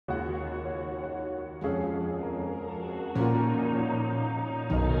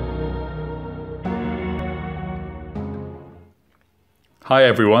Hi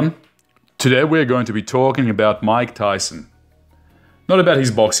everyone. Today we're going to be talking about Mike Tyson. Not about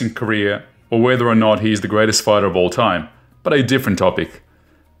his boxing career or whether or not he is the greatest fighter of all time, but a different topic.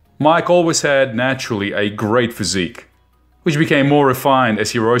 Mike always had naturally a great physique, which became more refined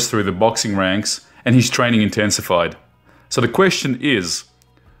as he rose through the boxing ranks and his training intensified. So the question is,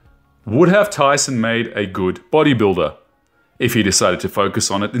 would have Tyson made a good bodybuilder if he decided to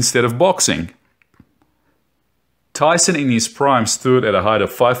focus on it instead of boxing? Tyson in his prime stood at a height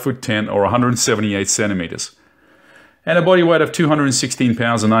of 5'10" or 178 centimeters and a body weight of 216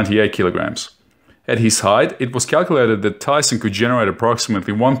 pounds and 98 kilograms. At his height, it was calculated that Tyson could generate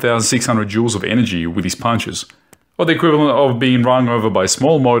approximately 1,600 joules of energy with his punches, or the equivalent of being run over by a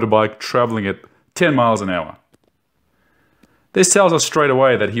small motorbike traveling at 10 miles an hour. This tells us straight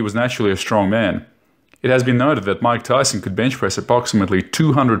away that he was naturally a strong man. It has been noted that Mike Tyson could bench press approximately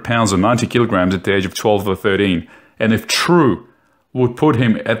 200 pounds or 90 kilograms at the age of 12 or 13, and if true, would put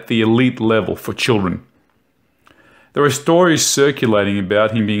him at the elite level for children. There are stories circulating about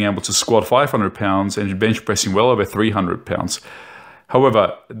him being able to squat 500 pounds and bench pressing well over 300 pounds.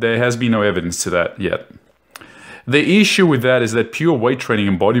 However, there has been no evidence to that yet. The issue with that is that pure weight training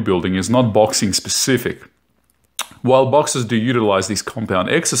and bodybuilding is not boxing specific. While boxers do utilize these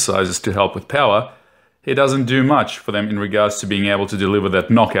compound exercises to help with power, it doesn't do much for them in regards to being able to deliver that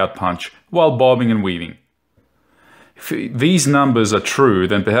knockout punch while bobbing and weaving. If these numbers are true,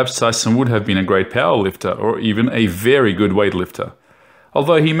 then perhaps Tyson would have been a great powerlifter or even a very good weightlifter,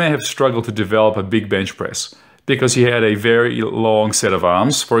 although he may have struggled to develop a big bench press because he had a very long set of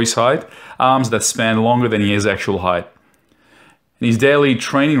arms for his height, arms that span longer than his actual height. And his daily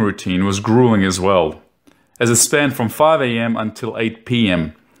training routine was grueling as well, as it spanned from 5 a.m. until 8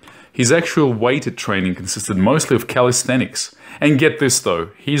 p.m. His actual weighted training consisted mostly of calisthenics. And get this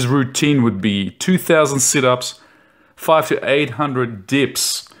though, his routine would be 2,000 sit-ups, 500 to 800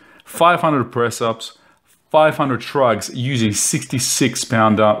 dips, 500 press-ups, 500 shrugs using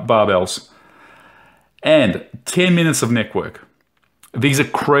 66-pound barbells, and 10 minutes of neck work. These are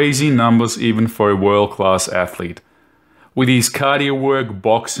crazy numbers even for a world-class athlete. With his cardio work,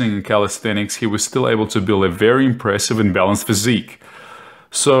 boxing and calisthenics, he was still able to build a very impressive and balanced physique.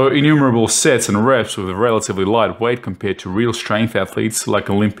 So innumerable sets and reps with a relatively light weight compared to real strength athletes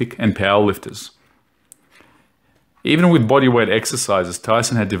like Olympic and powerlifters. Even with bodyweight exercises,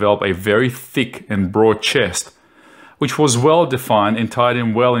 Tyson had developed a very thick and broad chest, which was well defined and tied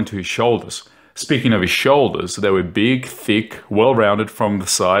in well into his shoulders. Speaking of his shoulders, they were big, thick, well-rounded from the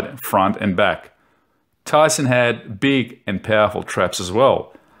side, front and back. Tyson had big and powerful traps as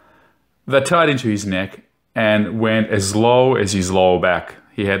well, that tied into his neck and went as low as his lower back.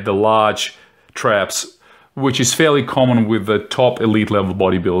 He had the large traps, which is fairly common with the top elite level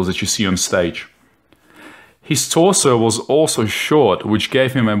bodybuilders that you see on stage. His torso was also short, which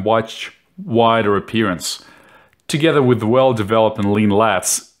gave him a much wider appearance. Together with well-developed and lean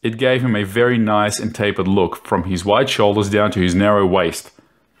lats, it gave him a very nice and tapered look from his wide shoulders down to his narrow waist.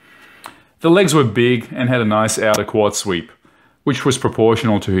 The legs were big and had a nice outer quad sweep, which was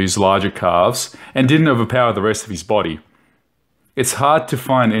proportional to his larger calves and didn't overpower the rest of his body. It's hard to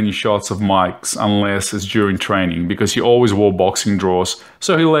find any shots of Mike's unless it's during training because he always wore boxing drawers,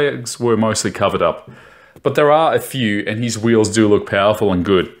 so his legs were mostly covered up. But there are a few and his wheels do look powerful and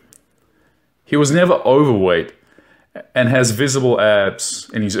good. He was never overweight and has visible abs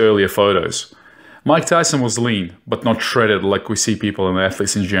in his earlier photos. Mike Tyson was lean, but not shredded like we see people and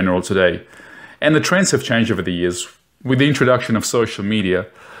athletes in general today. And the trends have changed over the years. With the introduction of social media,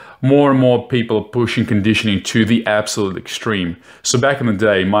 more and more people are pushing conditioning to the absolute extreme. So back in the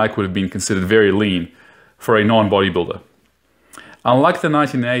day, Mike would have been considered very lean for a non-bodybuilder. Unlike the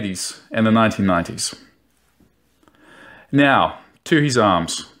 1980s and the 1990s. Now, to his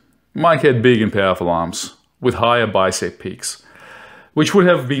arms. Mike had big and powerful arms with higher bicep peaks, which would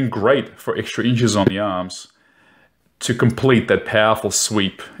have been great for extra inches on the arms to complete that powerful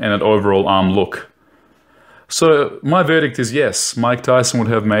sweep and that overall arm look. So my verdict is yes, Mike Tyson would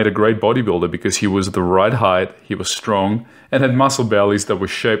have made a great bodybuilder because he was the right height, he was strong, and had muscle bellies that were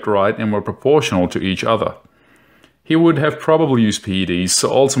shaped right and were proportional to each other. He would have probably used PEDs,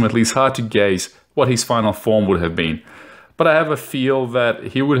 so ultimately it's hard to gauge what his final form would have been. But I have a feel that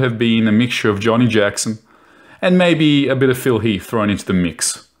he would have been a mixture of Johnny Jackson and maybe a bit of Phil Heath thrown into the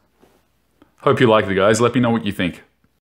mix. Hope you liked it, guys. Let me know what you think.